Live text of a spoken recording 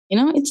You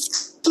know,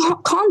 it's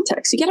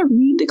context. You got to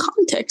read the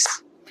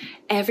context.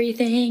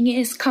 Everything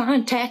is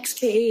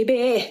context,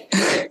 baby.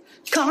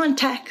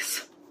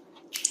 Context.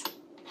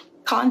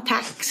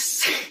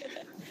 Contacts.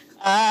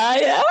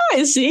 Yeah,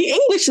 I see.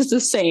 English is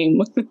the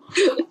same.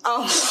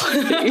 Oh,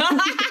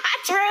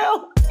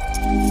 true.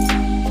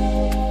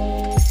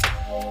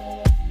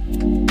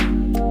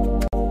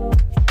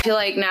 I feel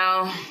like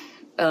now,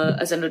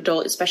 as an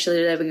adult,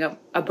 especially living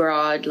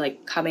abroad,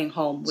 like coming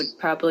home would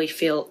probably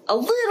feel a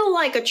little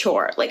like a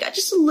chore, like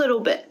just a little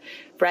bit,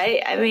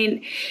 right? I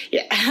mean,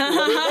 yeah,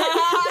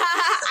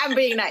 I'm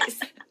being nice.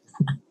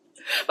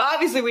 But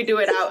obviously we do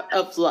it out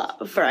of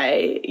love,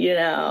 right? You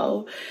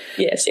know?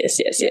 Yes.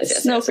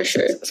 No, for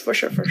sure. For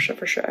sure.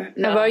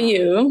 No. How about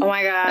you? Oh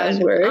my God. How's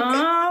work?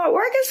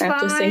 Work is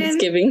After fine.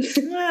 Thanksgiving.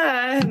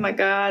 Oh my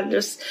God.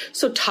 Just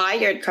so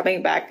tired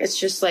coming back. It's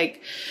just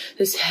like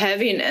this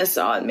heaviness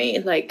on me.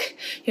 Like,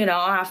 you know,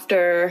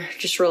 after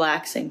just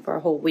relaxing for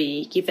a whole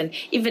week, even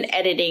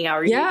editing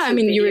our YouTube I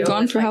mean, you were videos,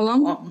 gone for like, how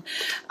long?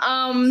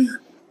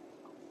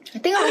 I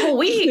think a whole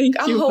week.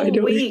 Thank you, by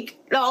the way.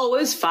 No, it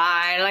was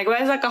fine. Like, it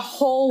was like a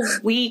whole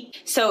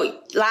week.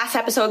 So last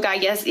episode,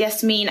 guys,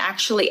 Yasmin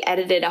actually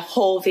edited a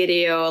whole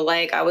video.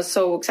 Like, I was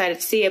so excited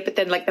to see it. But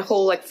then, like, the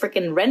whole, like,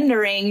 freaking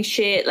rendering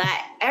shit. Like,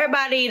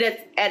 everybody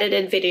that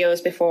edited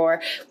videos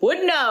before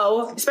would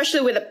know,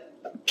 especially with a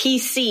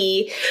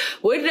PC,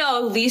 would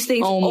know these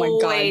things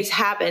always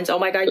happens. Oh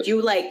my God,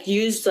 you like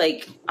used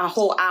like a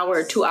whole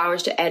hour, 2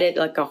 hours to edit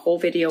like a whole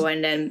video,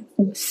 and then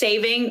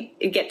saving,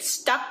 it gets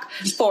stuck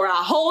for a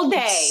whole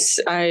day.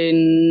 I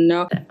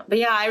know. But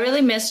yeah, I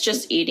really miss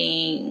just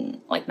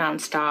eating like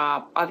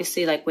nonstop.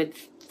 Obviously, like with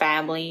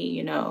family,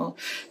 you know,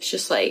 it's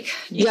just like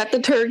you got the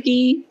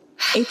turkey.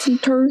 Ate some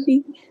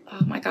turkey.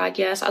 Oh my God,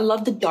 yes, I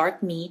love the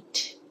dark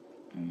meat.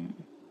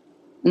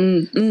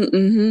 Do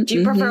Do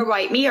you prefer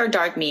white meat or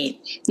dark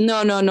meat?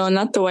 No,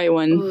 not the white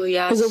one. Oh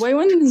yeah, because the white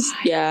one is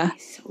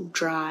so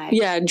dry.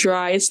 Yeah,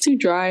 dry. It's too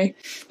dry.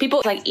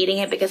 People like eating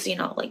it because, you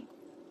know, like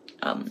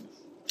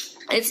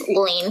it's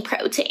lean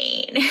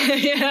protein.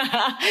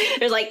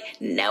 There's like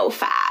no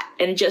fat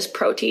and just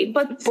protein.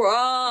 But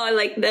bro,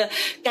 like the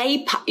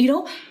guy, you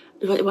know,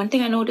 one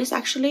thing I noticed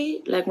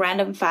actually, like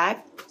random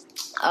fact,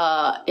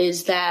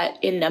 is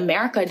that in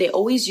America they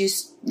always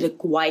use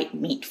like white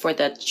meat for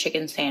the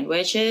chicken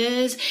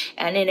sandwiches,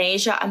 and in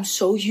Asia I'm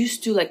so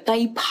used to like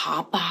dai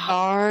papa,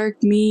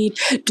 dark meat.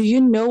 Do you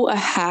know a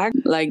hack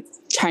like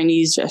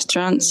Chinese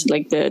restaurants,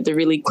 like the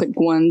really quick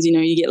ones? You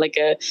know, you get like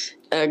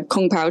a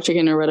kung pao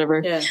chicken or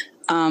whatever,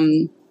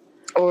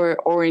 or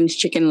orange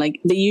chicken. Like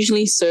they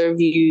usually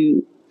serve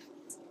you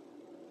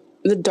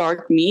the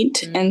dark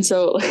meat, and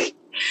so.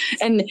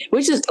 And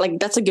which is like,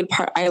 that's a good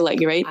part I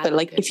like, right? But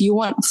like if you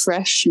want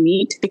fresh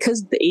meat,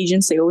 because the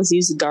Asians, they always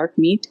use the dark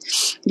meat,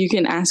 you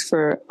can ask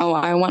for,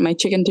 I want my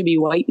chicken to be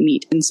white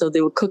meat, and so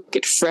they will cook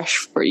it fresh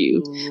for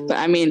you. But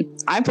I mean,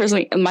 I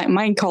personally,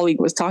 my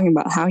colleague was talking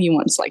about how he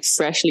wants like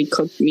freshly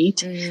cooked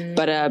meat,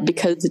 but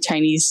because the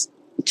Chinese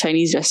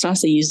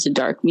restaurants, they use the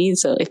dark meat,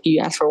 so if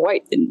you ask for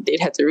white, then they'd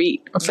have to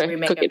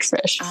cook it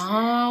fresh.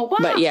 Oh wow.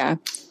 But yeah,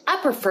 I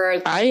prefer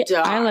dark.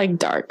 I like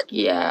dark.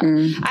 Yeah.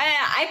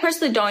 I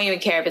personally don't even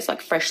care if it's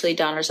like freshly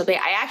done or something.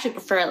 I actually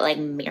prefer it like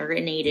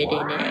marinated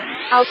in it.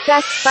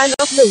 Outcasts fan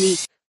of the week.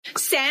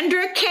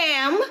 Sandra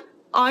Cam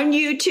on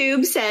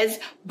YouTube says,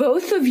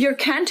 both of your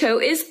canto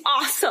is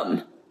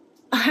awesome.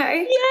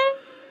 Okay?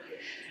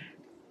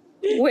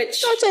 Yeah.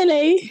 Which...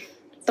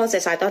 多謝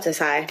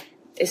晒.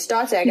 It's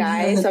doce,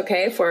 guys,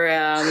 okay, for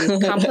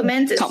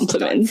compliments.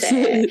 Compliments.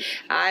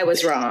 I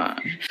was wrong.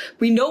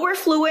 We know we're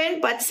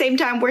fluent, but at the same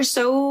time, we're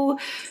so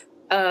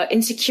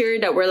insecure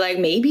that we're like,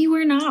 maybe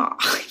we're not.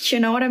 You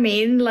know what I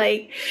mean?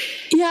 Like,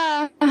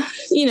 yeah,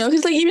 you know,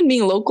 because like even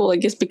being local, I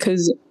guess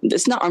because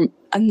it's not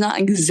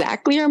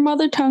exactly our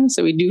mother tongue,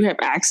 so we do have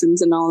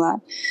accents and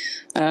all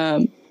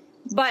that.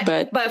 But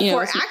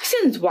for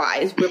accents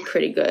wise, we're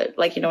pretty good.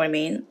 Like, you know what I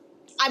mean?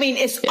 I mean,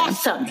 it's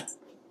awesome.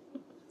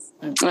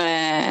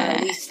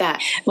 At least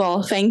that.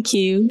 Well, thank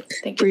you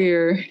for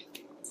your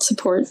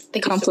support.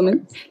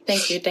 Compliment.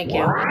 Thank you.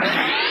 All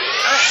right.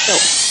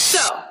 So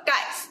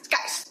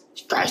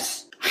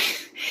guys,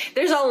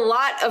 there's a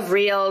lot of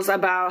reels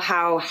about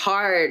how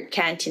hard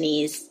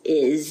Cantonese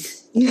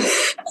is.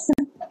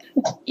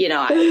 You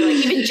know, like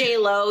even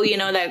J-Lo, you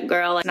know, that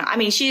girl. I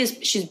mean,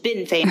 she's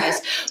been famous,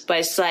 but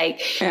it's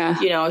like,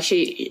 you know,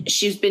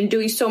 she's been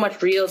doing so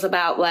much reels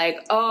about like,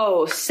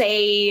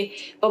 say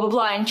blah blah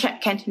blah in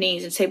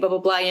Cantonese and say blah blah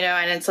blah, you know,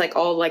 and it's like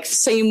all like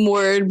same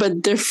word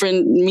but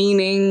different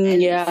meaning,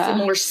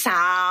 similar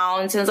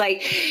sounds, and it's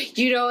like,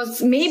 you know,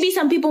 maybe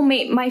some people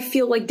might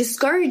feel like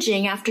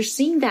discouraging after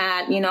seeing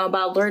that, you know,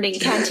 about learning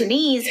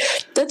Cantonese.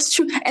 That's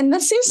true, and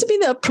that seems to be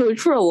the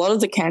approach for a lot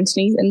of the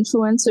Cantonese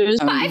influencers.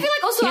 But I feel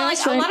like also like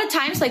a lot of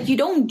times, like you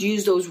don't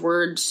use those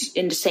words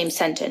in the same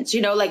sentence,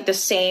 you know, like the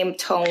same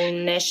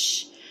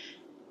tone-ish,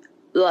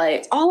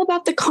 like all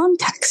about the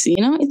context, you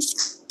know,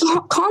 it's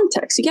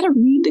context. You gotta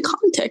read the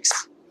context.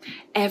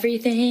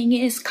 Everything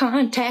is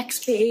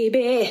context,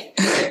 baby.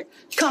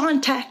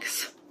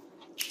 Context.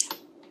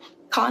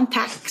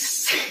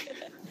 Contacts.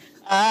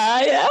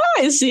 Yeah,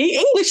 I see.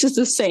 English is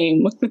the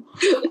same.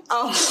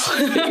 Oh,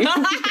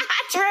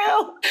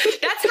 true.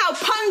 That's how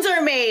puns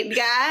are made,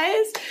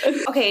 guys.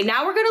 Okay,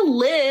 now we're going to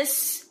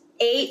list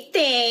 8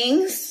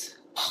 things.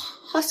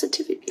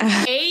 Positivity.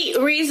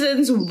 8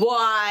 reasons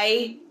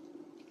why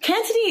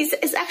Cantonese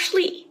is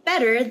actually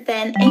better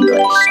than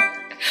English.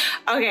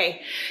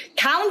 Okay,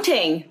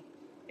 counting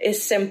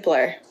is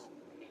simpler.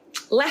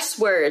 Less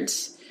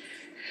words.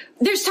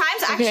 There's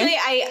times actually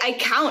I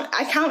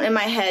count in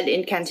my head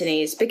in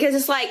Cantonese because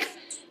it's like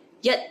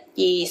 1,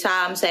 2, 3, 4,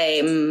 5,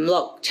 6,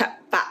 7,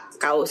 8,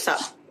 9, 10.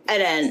 And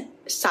then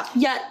 11,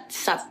 12,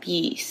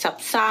 13.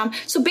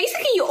 So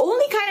basically you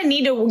only kind of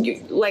need to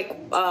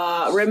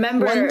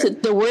remember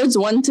the words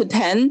 1 to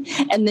 10,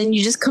 and then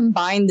you just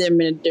combine them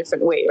in a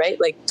different way,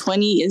 right? Like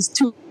 20 is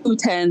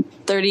 210,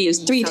 30 is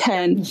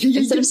 310.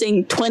 Instead of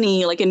saying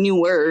 20 like a new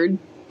word,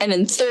 and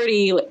then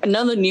 30 like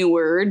another new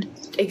word.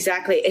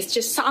 Exactly. It's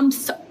just some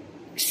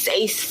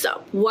say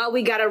some. Well,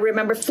 we gotta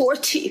remember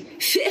 40,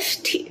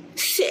 50,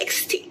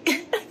 60.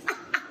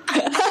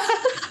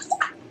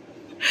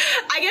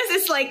 I guess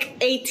it's like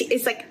 80.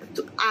 It's like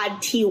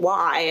add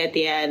ty at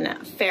the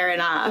end. Fair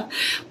enough.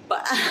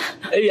 But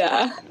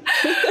yeah.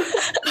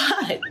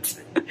 But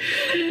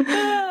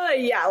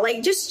yeah,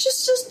 like just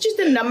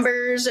the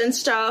numbers and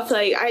stuff.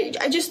 Like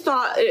I just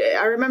thought,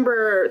 I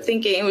remember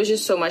thinking it was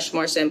just so much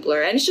more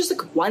simpler, and it's just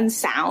like one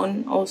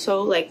sound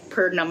also, like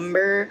per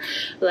number.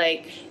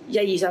 Like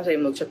 1, 2,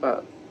 3, 4,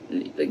 5,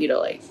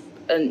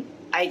 and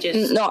I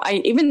just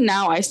even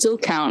now I still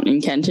count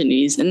in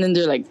Cantonese, and then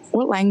they're like,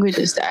 "What language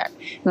is that?"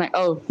 I'm like,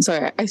 "Oh,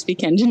 sorry, I speak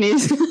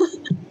Cantonese."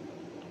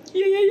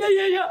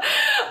 Yeah.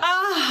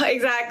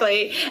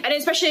 Exactly. And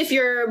especially if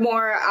you're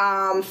more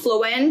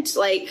fluent,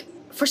 like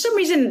for some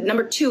reason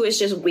number 2 is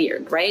just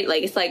weird, right?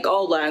 Like it's like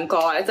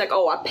it's like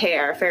a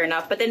pair, fair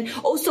enough. But then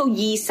also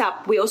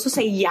yisap, we also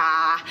say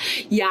ya,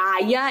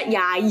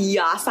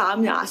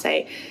 sam, ya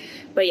say.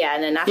 But yeah,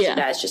 and then after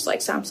that it's just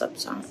like sam, sup,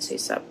 sam, say,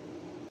 sup.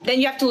 Then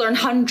you have to learn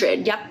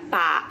 100.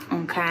 Yappa.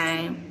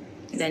 Okay.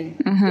 Then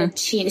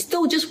it's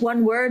still just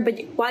one word, but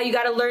while you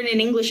gotta learn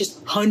in English is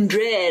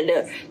 100,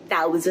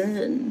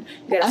 1,000.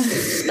 You gotta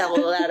spell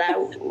that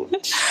out.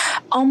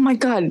 Oh my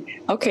god.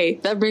 Okay,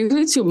 that brings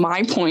me to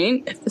my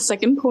point. The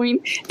second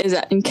point is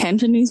that in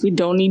Cantonese we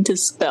don't need to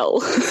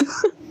spell.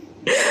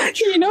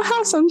 You know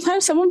how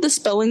sometimes some of the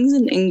spellings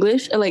in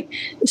English are like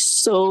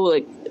so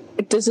like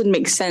it doesn't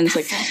make sense.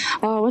 Like,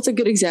 oh, what's a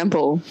good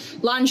example?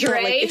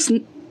 Lingerie.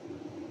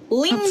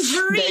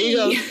 Lingerie. There you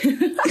go.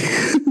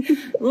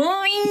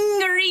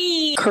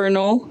 Lingerie.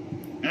 Colonel.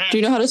 Do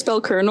you know how to spell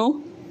colonel?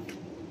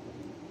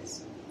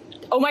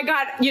 Oh my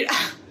god.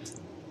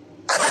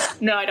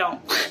 No, I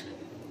don't.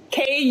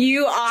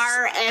 Kurmel.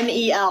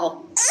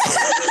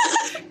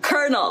 Colonel.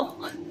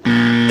 Colonel.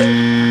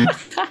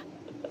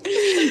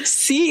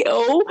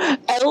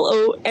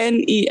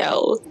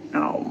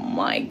 Oh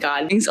my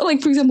god. So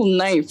like, for example,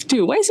 knife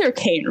too. Why is there a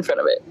K in front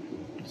of it?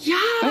 Yeah.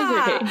 Why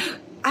is there a K?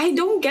 I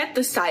don't get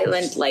the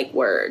silent like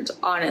words,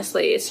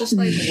 honestly. It's just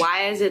like,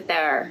 why is it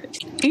there?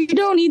 You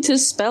don't need to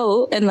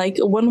spell and like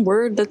one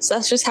word. That's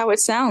just how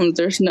it sounds.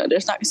 It's not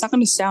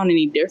going to sound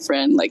any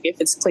different. Like if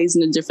it's placed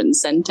in a different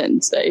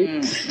sentence,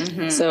 right?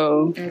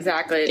 So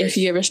exactly. If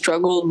you ever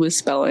struggled with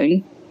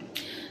spelling,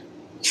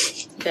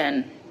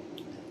 then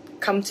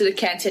come to the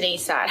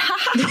Cantonese side.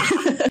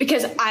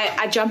 Because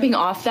I jumping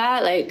off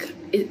that, like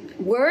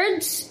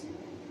words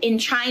in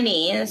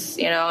Chinese,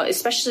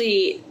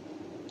 especially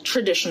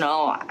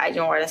traditional, I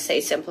don't want to say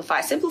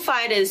simplified.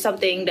 Simplified is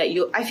something that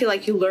I feel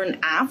like you learn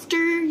after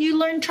you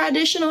learn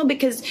traditional,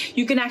 because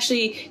you can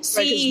actually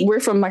see. Right,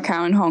 we're from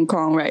Macau and Hong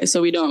Kong, right?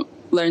 So we don't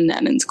learn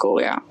that in school,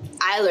 yeah.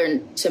 I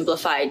learned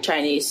simplified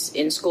Chinese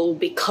in school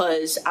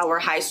because our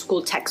high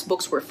school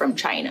textbooks were from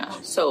China.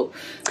 So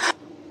I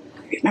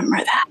remember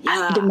that.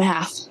 Yeah. The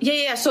math.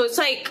 Yeah. So it's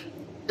like,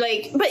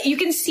 but you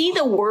can see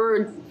the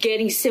word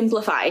getting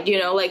simplified,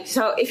 like,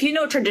 so if you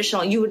know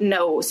traditional, you would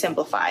know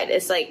simplified.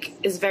 It's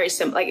very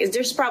simple. Like,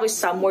 there's probably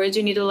some words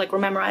you need to like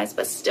memorize,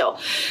 but still.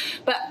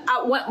 But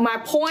what my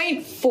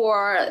point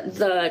for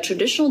the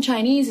traditional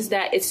Chinese is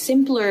that it's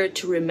simpler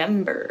to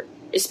remember,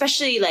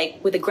 especially like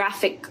with a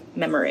graphic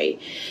memory,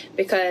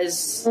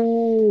 because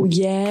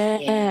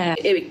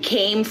it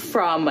came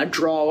from a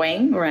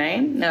drawing,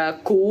 right?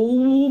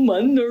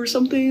 Guomen or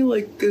something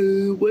like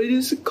what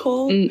is it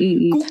called?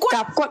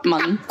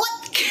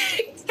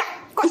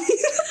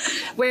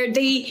 Where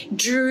they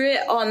drew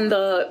it on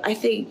the, I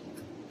think,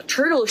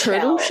 turtle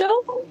shell.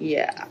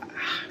 Yeah,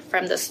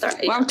 from the start.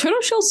 Wow,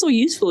 turtle shell's so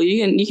useful.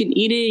 You can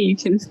eat it. You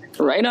can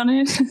write on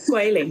it.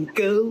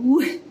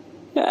 Go.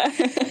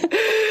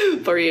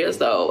 For years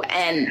though,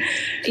 and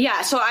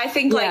yeah, so I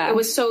think like it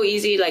was so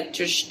easy, like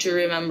just to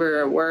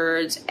remember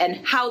words and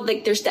how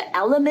like there's the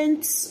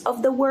elements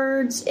of the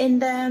words in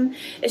them.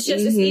 It's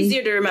just it's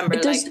easier to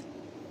remember.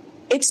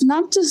 It's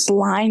not just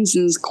lines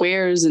and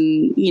squares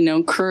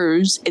and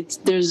curves. It's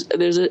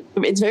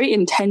very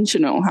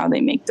intentional how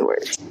they make the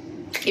words.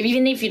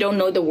 even if you don't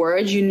know the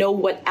words, you know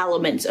what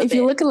elements of if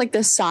you look at like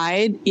the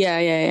side,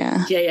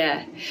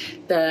 yeah.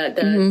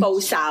 The 报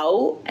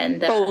手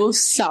and the 报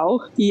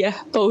手, yeah,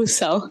 报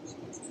手.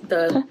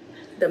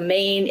 the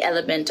main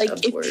element like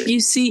of the word.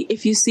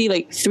 If you see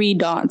like 3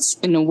 dots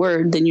in a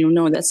word, then you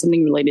know that's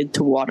something related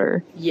to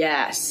water.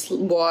 Yes,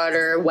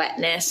 water,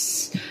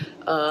 wetness.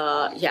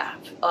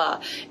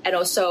 And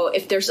also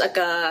if there's like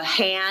a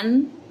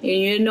hand,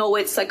 you know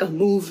it's like a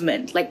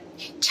movement, like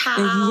chow.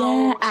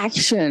 Yeah,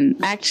 action.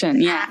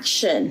 Yeah.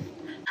 Action.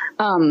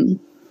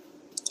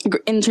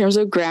 In terms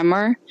of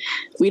grammar,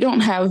 we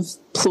don't have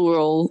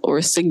plural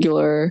or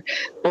singular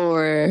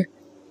or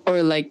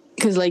like,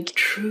 because like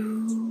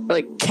True.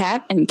 like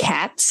cat and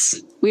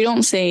cats, we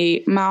don't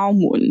say mao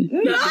mun.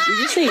 We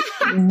just say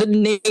the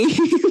name.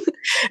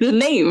 The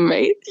name,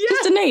 right? Yeah.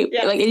 Just the name.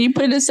 Yeah. Like, and you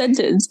put in a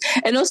sentence.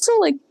 And also,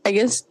 like, I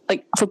guess,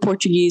 like, for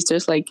Portuguese,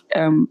 there's, like,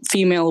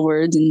 female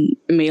words and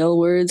male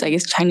words. I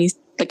guess Chinese,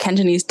 the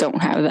Cantonese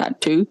don't have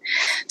that, too.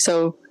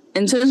 So,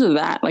 in terms of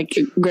that, like,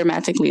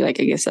 grammatically, like,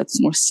 I guess that's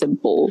more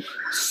simple.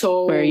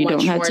 So where you much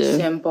don't have more to,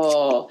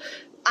 simple.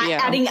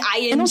 Yeah. Adding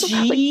ing, also,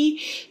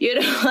 like, you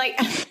know, like,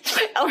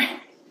 or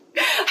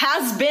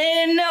has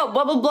been,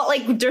 blah, blah, blah.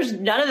 Like, there's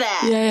none of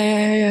that.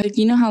 Yeah. Like,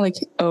 you know how, like,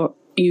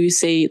 you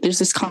say, there's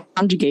this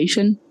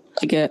conjugation,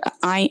 like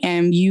I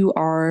am, you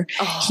are,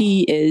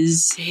 he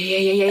is.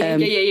 Yeah.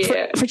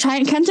 For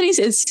Cantonese,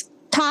 it's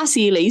他是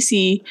你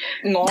是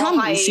他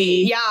唔是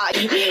Yeah.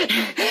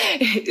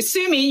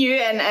 Su Min Yu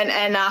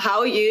and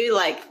how you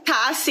like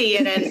他是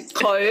and then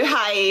佢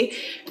係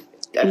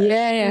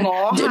Yeah.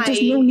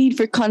 There's no need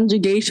for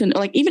conjugation.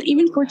 Like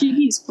even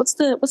Portuguese. What's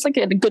like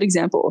a good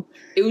example?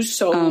 Eu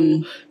sou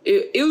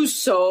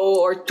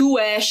or tu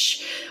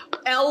és.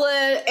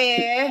 Ela,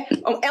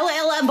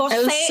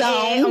 você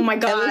é. Oh my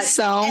God. Elas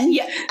são.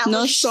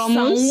 Nós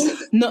somos.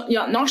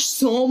 Nós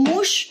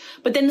somos.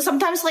 But then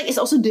sometimes like it's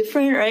also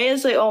different, right?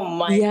 It's like, oh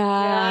my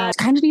God.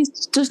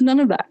 Cantonese, just none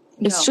of that.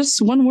 It's just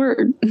one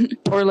word.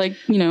 Or like,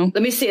 you know.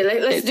 Let me see.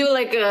 Let's do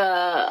like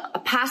a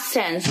past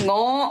tense.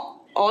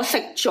 我食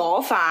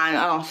咗飯.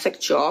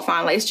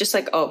 Like it's just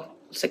like,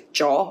 食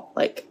咗.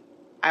 Like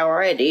I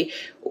already.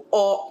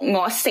 我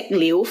食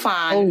了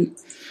飯.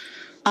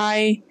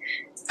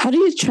 How do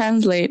you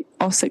translate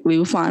我食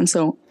了飯?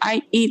 So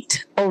I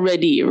eat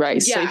already,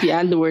 right? Yeah. So if you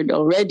add the word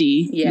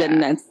already, then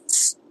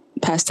that's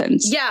past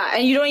tense. Yeah,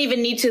 and you don't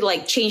even need to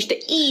like change the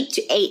eat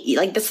to ate.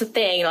 Like that's the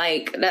thing.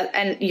 Like that,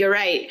 and you're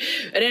right.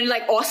 And then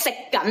like 我食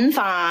緊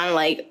飯,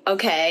 like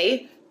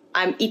okay,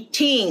 I'm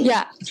eating.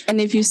 Yeah,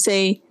 and if you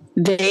say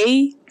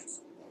they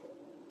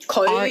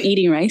are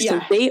eating, right?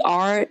 Yeah. So they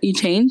are, you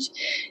change.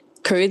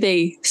 佢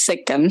哋食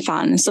緊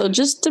飯. So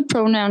just the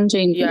pronoun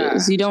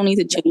changes. You don't need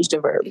to change the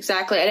verb.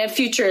 Exactly. And then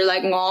future,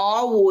 like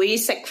我會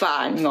食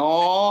飯.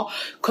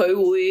 佢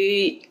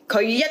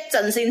一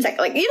陣先食.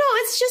 Like, you know,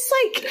 it's just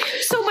like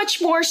so much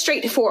more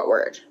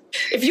straightforward.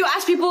 If you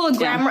ask people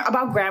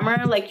about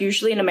grammar, like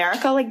usually in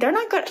America, like they're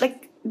not good.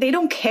 Like they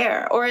don't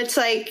care. Or it's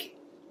like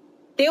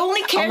they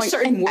only care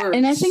certain words.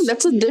 And I think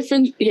that's a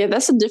difference. Yeah,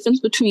 that's the difference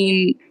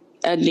between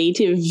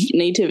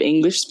native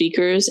English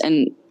speakers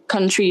and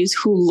countries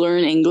who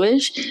learn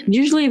English.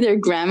 Usually their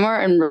grammar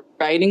and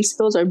writing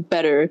skills are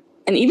better,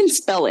 and even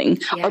spelling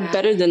are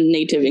better than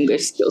native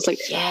English skills. Like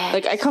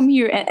I come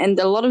here and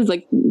a lot of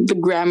like the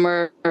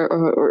grammar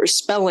or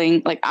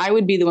spelling, like I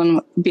would be the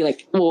one who be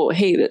like, well,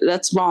 hey,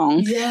 that's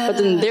wrong. But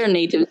then they're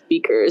native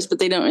speakers, but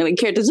they don't really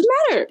care. It doesn't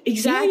matter.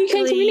 Exactly. You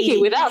can't communicate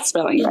without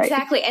spelling, right?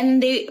 Exactly.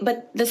 And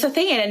but that's the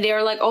thing. And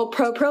they're like, oh,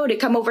 pro, they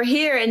come over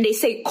here and they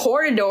say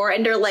corridor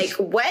and they're like,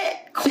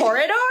 what?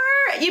 Corridor?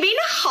 You mean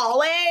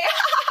hallway?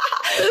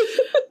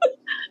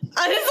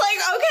 And it's like,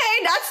 okay,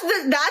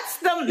 that's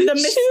the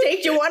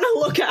mistake you want to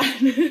look at.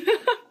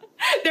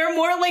 They're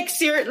more like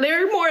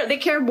they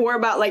care more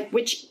about like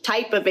which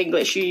type of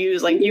English you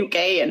use, like UK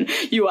and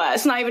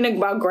US. Not even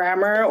about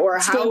grammar or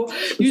how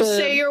you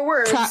say your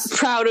words.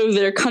 Proud of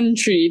their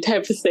country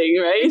type of thing,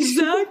 right?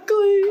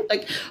 Exactly.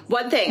 Like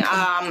one thing,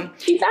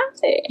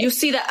 you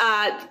see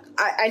that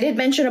I did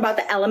mention about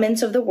the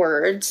elements of the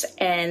words,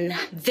 and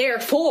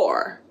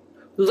therefore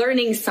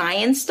learning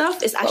science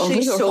stuff is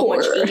actually so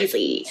much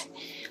easy.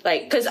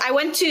 Like, because I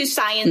went to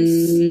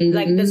science,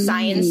 like the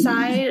science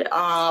side.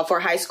 For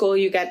high school,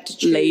 you get to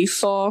choose. 理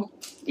科.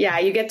 Yeah,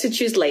 you get to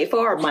choose 理科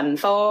or 文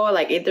科,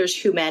 like if there's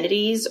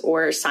humanities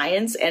or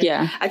science. And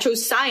I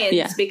chose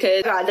science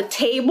because the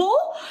table,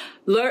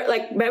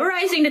 like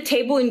memorizing the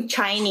table in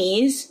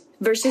Chinese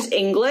versus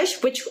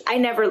English, which I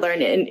never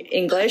learned in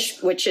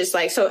English, which is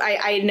like, so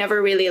I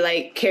never really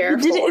like care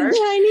for. You did it in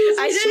Chinese.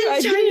 I did it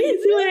in Chinese.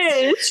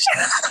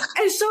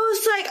 And so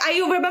it's like, I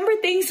remember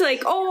things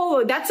like,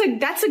 oh, that's a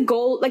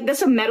gold, like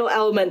that's a metal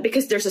element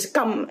because there's a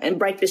gum and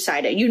right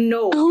beside it, you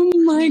know. Oh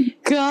my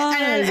God.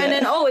 And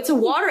then, oh, it's a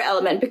water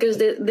element because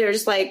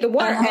there's like the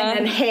water and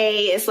then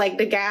hay is like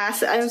the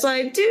gas. I was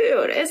like,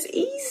 dude, it's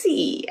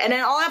easy. And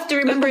then all I have to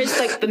remember is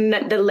like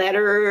the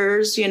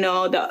letters, you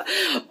know, the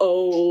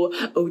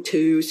O2,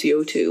 CO2,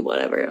 CO2,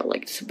 whatever.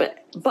 Like,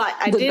 but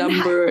I The didn't.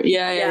 number,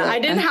 I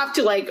didn't have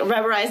to like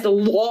memorize the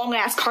long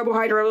ass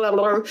carbohydrate. Blah,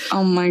 blah, blah.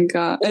 Oh my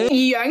god.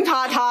 Yang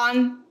Ta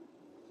Tan.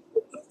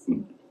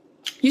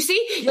 You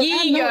see,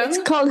 It's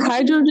called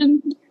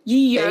hydrogen.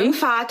 Yi Yang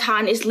Fa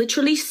Tan is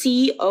literally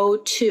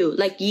CO2.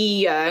 Like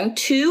Yi Yang,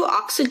 2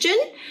 oxygen,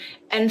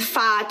 and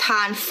Fa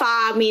Tan.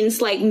 Fa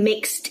means like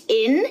mixed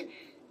in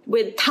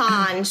with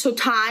tan. So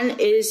tan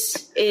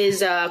is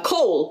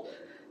coal.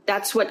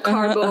 That's what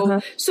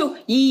carbo. So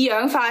Yi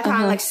Yang Fa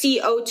Tan, like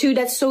CO2.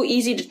 That's so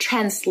easy to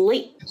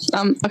translate.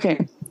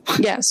 Okay.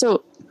 Yeah.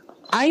 So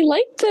I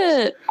like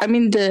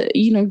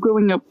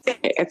growing up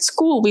at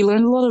school, we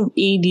learned a lot of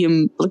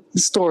idiom, like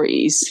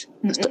stories,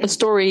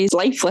 stories,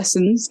 life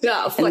lessons.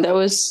 Yeah, and that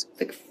was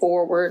like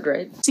 4-word,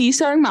 right? 西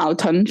山矛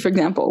盾, for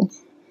example.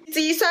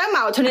 吉山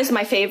矛盾 is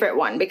my favorite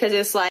one because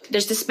it's like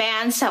there's this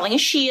man selling a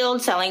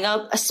shield, selling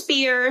a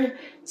spear,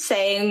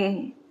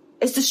 saying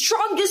it's the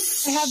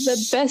strongest. I have the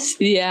best,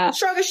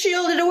 strongest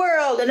shield in the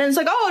world, and then it's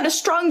like, oh, the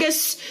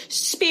strongest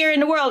spear in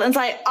the world, and it's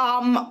like,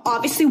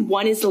 obviously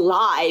one is a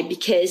lie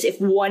because if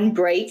one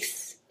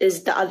breaks,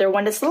 is the other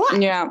one that's the lie.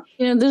 Yeah,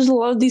 there's a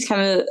lot of these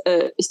kind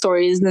of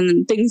stories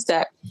and things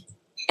that.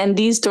 And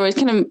these stories,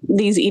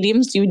 these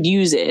idioms, you would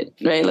use it,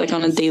 right? Like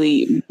on a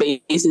daily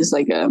basis.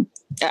 Like I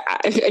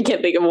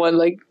can't think of one.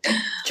 Like,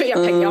 just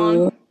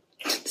kidding.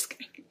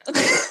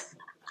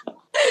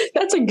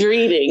 That's a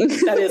greeting.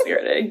 That is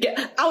greeting.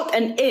 Get out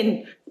and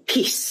in,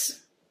 peace.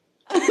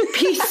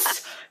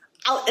 Peace.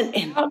 Out and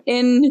in. Out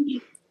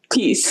in,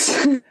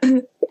 peace.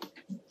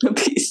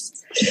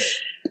 Peace.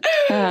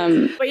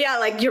 But yeah,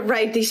 like you're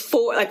right. These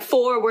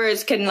 4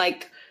 words can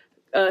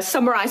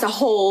summarize a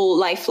whole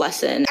life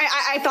lesson.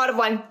 I thought of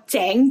one.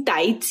 井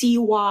底之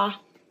蛙.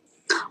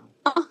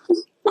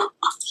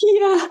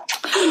 Yeah.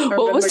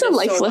 What was the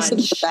life lesson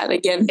for that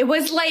again? It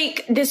was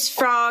like this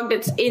frog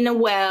that's in a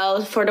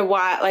well for the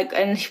while,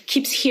 and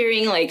keeps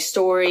hearing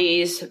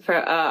stories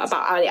about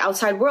the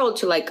outside world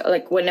to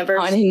whenever.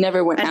 Oh, and he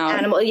never went out.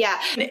 Animal, yeah.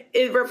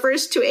 It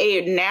refers to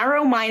a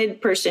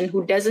narrow-minded person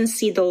who doesn't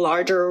see the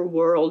larger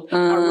world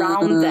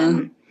around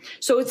them.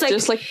 So it's like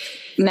just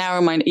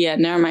narrow-minded. Yeah,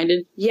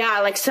 narrow-minded. Yeah,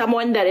 like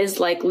someone that is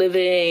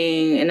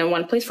living in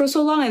one place for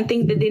so long and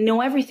think that they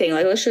know everything.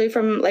 Like literally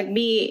from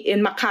me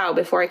in Macau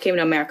before I came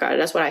to America.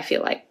 That's what I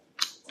feel like.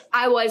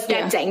 I was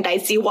that 井底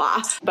之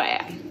蛙. But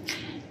yeah.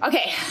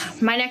 Okay,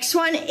 my next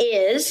one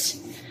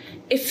is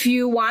if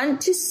you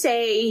want to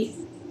say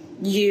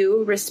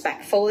you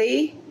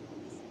respectfully,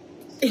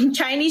 in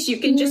Chinese you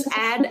can just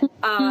add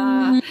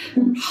a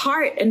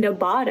heart in the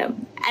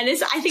bottom. And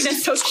I think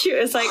that's so cute.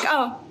 It's like,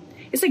 oh,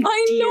 it's like,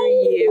 I dear know.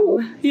 you.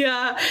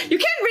 Yeah. You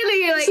can't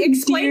really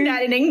explain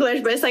that in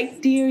English, but it's like,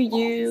 dear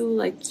you,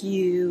 like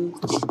you.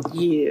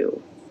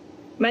 You.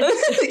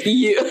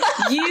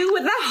 You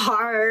with a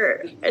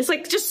heart. It's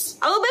just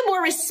a little bit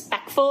more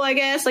respectful, I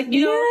guess.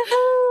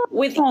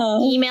 With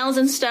emails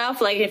and stuff,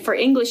 for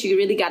English, you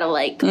really gotta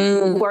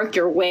work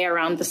your way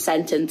around the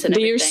sentence and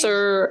Dear everything.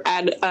 sir,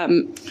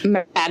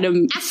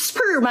 madam. As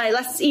per my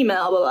last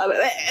email, blah, blah,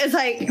 blah.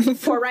 It's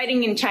for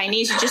writing in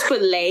Chinese, you just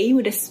put lei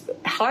with a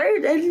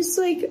heart, and it's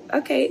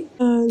okay.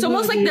 It's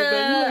almost like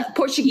the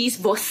Portuguese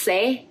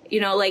você,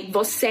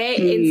 você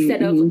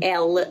instead of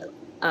L,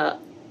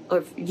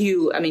 or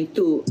you,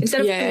 tu.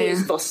 Instead of tu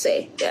is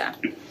você. Yeah.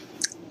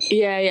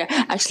 Yeah.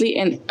 Actually,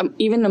 and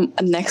even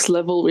a next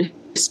level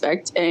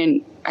respect,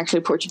 and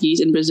actually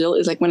Portuguese in Brazil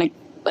is when I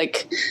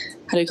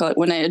how do you call it?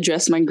 When I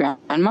address my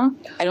grandma,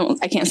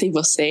 I can't say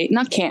você.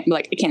 Not can't,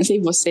 but I can't say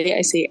você.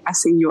 I say a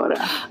senhora.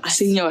 A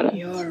senhora.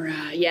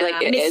 Yeah.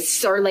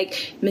 Miss or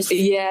Miss.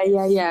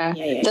 Yeah.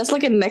 That's a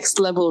next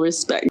level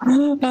respect.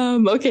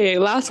 Okay,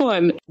 last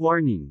one.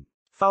 Warning.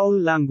 Foul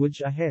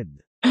language ahead.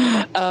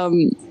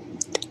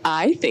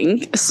 I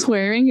think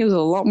swearing is a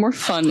lot more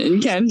fun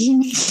in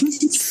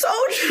Cantonese. So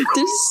true.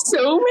 There's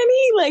so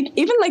many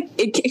even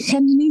in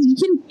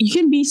Cantonese you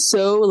can be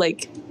so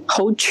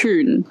ho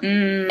chun,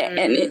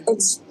 and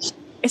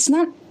it's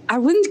not. I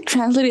wouldn't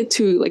translate it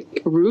to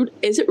rude.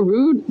 Is it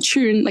rude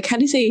chun? How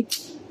do you say?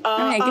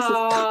 I guess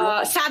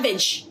it's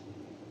savage.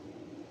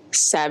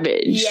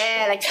 Savage.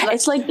 Yeah,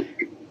 it's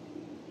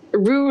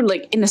rude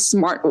in a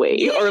smart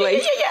way, or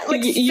savage.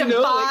 Every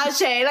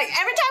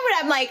time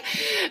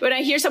when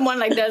I hear someone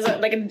does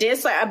a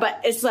diss,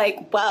 but it's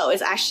wow,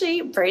 it's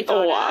actually very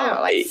thought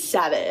out,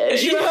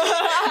 savage.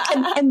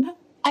 and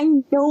I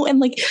know,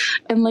 and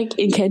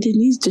in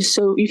Cantonese, just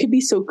so you could be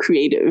so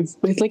creative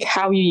with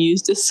how you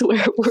use the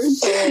swear word.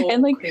 So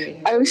and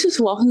creative. I was just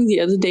walking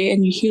the other day,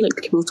 and you hear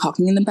people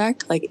talking in the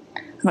back, I'm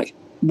like,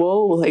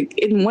 whoa,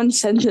 in one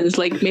sentence,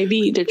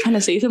 maybe they're trying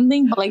to say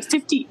something, but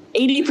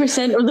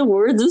 80% of the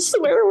words is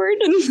swear word,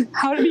 and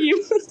how do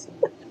you?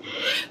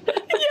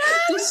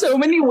 There's so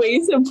many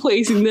ways of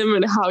placing them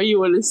and how you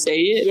want to say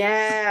it.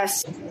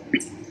 Yes.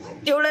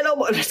 You little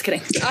boy. Just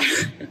kidding.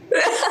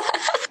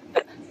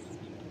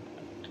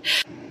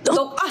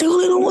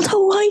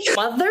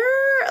 Mother,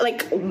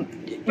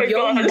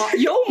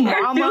 yo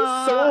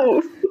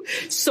mama.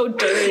 So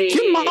dirty.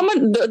 Your mama,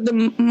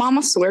 the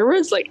mama swear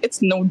words, like,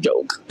 it's no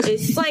joke.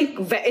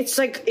 It's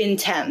like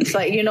intense.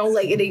 Like, you know,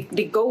 like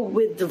they go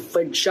with the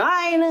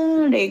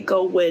vagina, they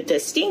go with the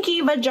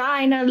stinky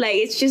vagina. Like,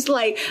 it's just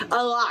like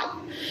a lot.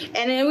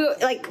 And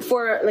then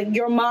for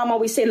your mom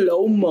always say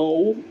low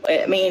mo.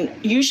 I mean,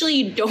 usually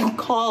you don't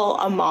call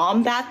a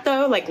mom that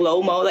though, like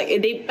low mo. Like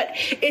but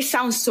it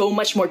sounds so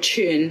much more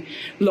chun.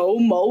 Low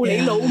mo,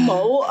 low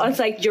mo. It's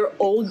like your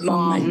old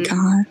mom. Oh my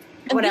god.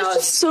 And what there's else?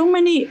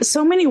 Just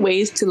so many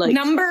ways to like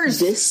numbers.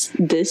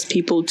 This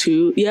people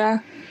too. Yeah.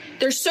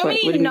 There's so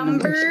many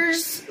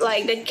numbers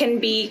like that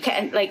can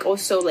like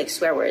also like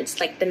swear words,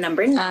 like the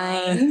number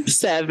 9,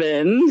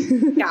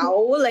 7. Gao,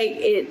 like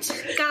it's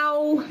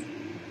gao,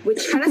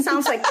 which kind of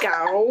sounds like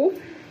gao,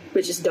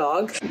 which is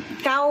dog.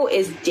 Gao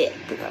is dick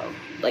though,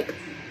 like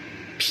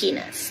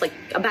penis, like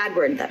a bad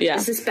word.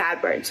 This is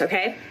bad words.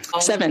 Okay.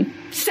 7.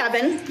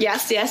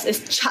 Yes,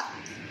 is chat.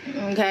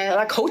 Okay,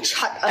 like ho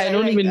chat. I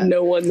don't even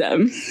know what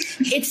them.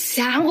 It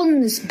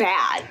sounds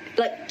bad,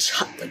 like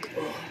chat, like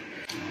oh.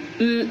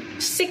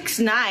 6,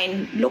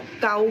 9, look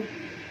gao.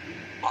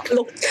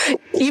 Look,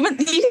 even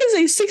you can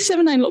say 6,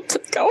 7, 9.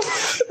 Look gao.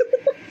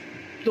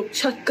 Look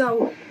chat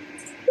gao.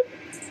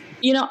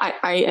 You know,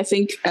 I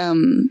think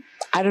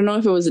I don't know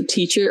if it was a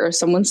teacher or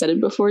someone said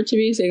it before to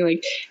me, saying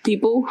like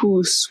people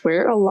who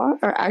swear a lot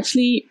are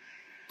actually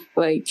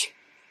like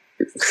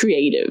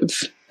creative.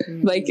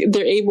 Like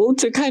they're able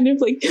to kind of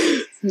like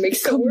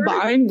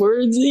combine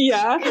words,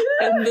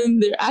 and then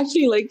they're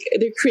actually like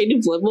their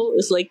creative level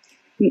is like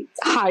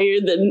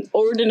higher than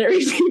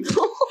ordinary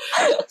people.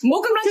 Like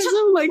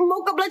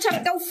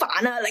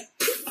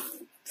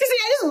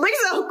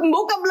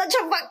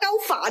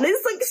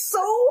it's like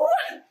so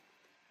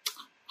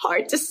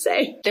hard to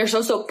say. There's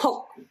also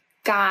pok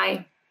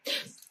guy.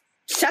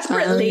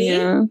 Separately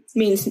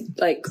means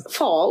like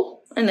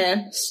fall, and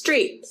then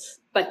street.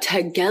 But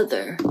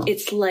together,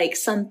 it's like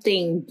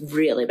something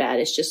really bad.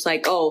 It's just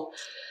like, oh,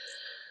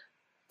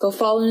 go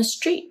fall in the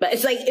street. But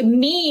it's like, it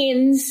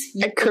means...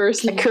 I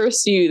curse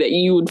you that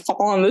you would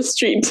fall on the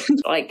street.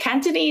 Like,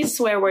 Cantonese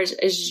swear words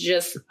is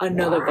just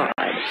another vibe.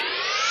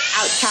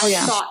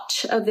 Outcast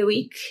thought of the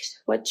week.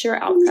 What's your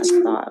outcast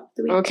thought of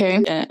the week?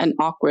 Okay. An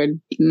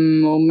awkward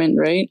moment,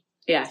 right?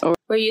 Yeah.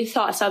 Where you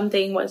thought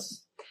something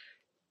was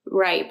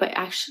right, but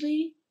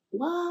actually...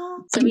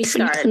 What? Let me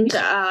start.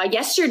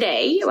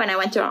 Yesterday, when I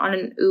went on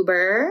an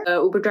Uber, the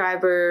Uber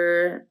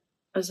driver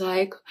was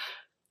like,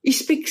 "You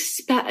speak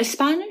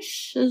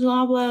Spanish?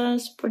 Habla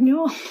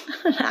español?"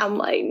 I'm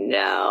like,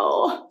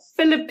 "No,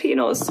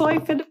 Filipino, soy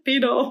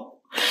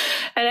Filipino."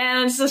 And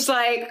then it's just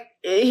like,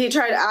 he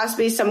tried to ask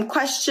me some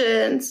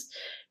questions.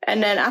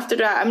 And then after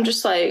that, I'm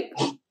just like,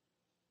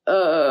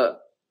 I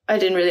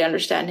didn't really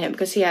understand him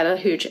because he had a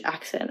huge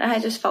accent. And I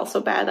just felt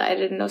so bad that I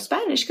didn't know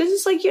Spanish. Because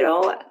it's like, you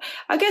know,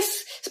 I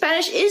guess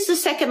Spanish is the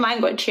second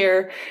language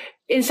here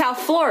in South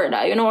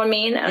Florida. You know what I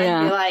mean? And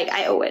I feel like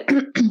I owe it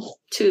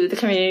to the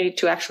community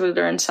to actually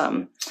learn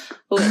some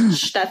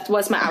language. That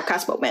was my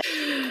outcast moment.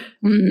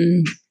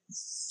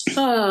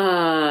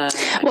 Well,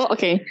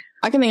 okay.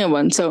 I can think of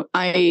one. So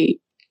I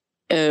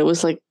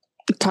was like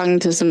talking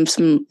to some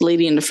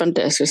lady in the front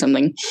desk or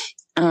something.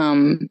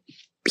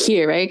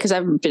 Here, right? Because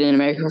I've been in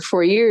America for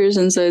 4 years,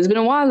 and so it's been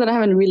a while that I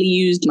haven't really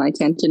used my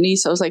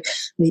Cantonese. So I was like,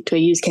 wait, do I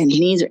use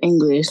Cantonese or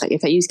English? Like,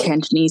 if I use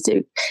Cantonese,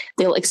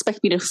 they'll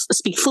expect me to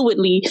speak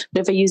fluently,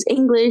 but if I use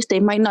English, they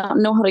might not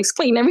know how to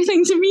explain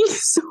everything to me.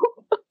 So,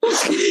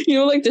 you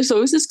know, like, there's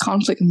always this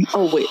conflict. I'm like,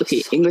 oh, wait,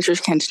 okay, English or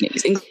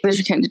Cantonese?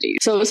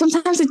 So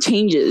sometimes it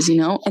changes, you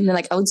know? And then,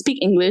 like, I would speak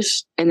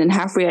English, and then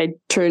halfway I'd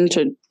turn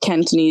to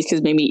Cantonese,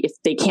 because maybe if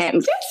they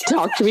can't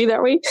talk to me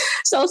that way.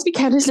 So I'll speak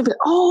Cantonese, and be like,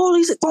 oh,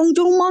 he's like,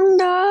 Gongzhou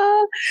Mangda.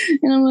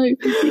 And I'm like,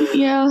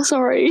 yeah,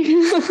 sorry.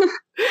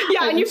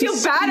 Yeah, and you feel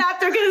bad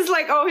after, because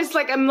it's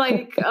like, I'm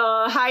like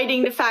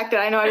hiding the fact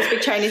that I know how to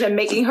speak Chinese and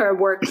making her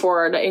work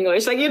for the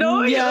English. Like, you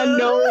know? Yeah,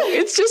 no,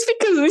 it's just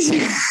because...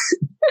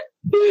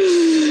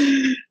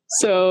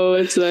 So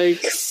it's like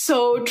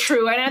so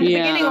true. And at the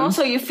beginning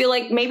also you feel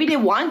like maybe they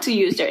want to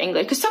use their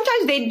English, because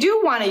sometimes they do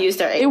want to use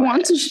their English. They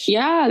want to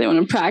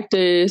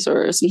practice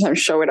or sometimes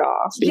show it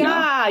off. You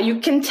know? You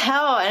can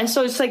tell. And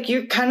so it's like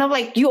you're kind of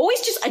like, you always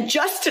just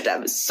adjust to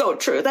them. It's so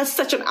true. That's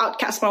such an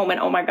outcast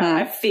moment. Oh my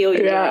God, I feel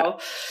you, girl.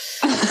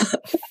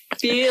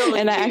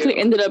 I actually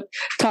ended up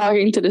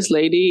talking to this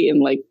lady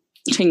in like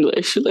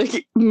Chinglish,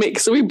 like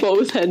mix. We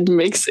both had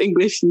mixed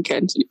English and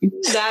Cantonese.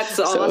 That's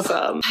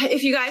awesome.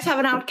 If you guys have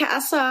an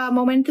outcast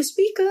moment this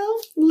week,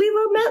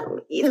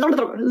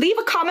 leave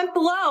a comment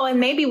below, and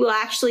maybe we'll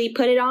actually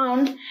put it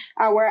on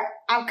our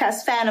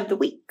outcast fan of the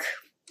week.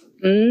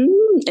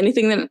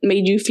 Anything that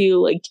made you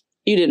feel like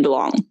you didn't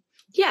belong?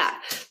 Yeah.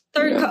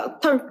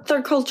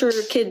 Third culture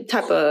kid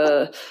type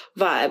of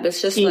vibe.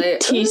 It's just like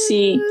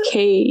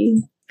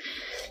TCK.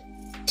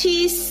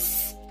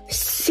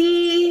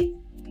 TC.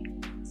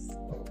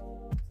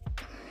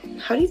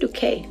 How do you do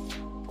K?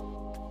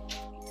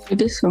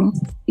 This one.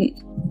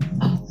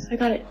 Oh, I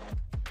got it.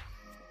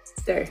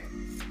 There.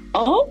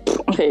 Oh,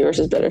 okay, yours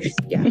is better.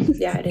 Yeah,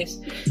 it is.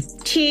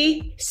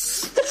 TC.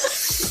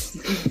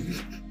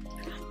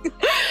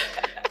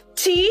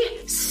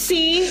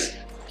 See?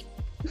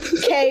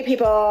 Okay,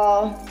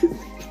 people.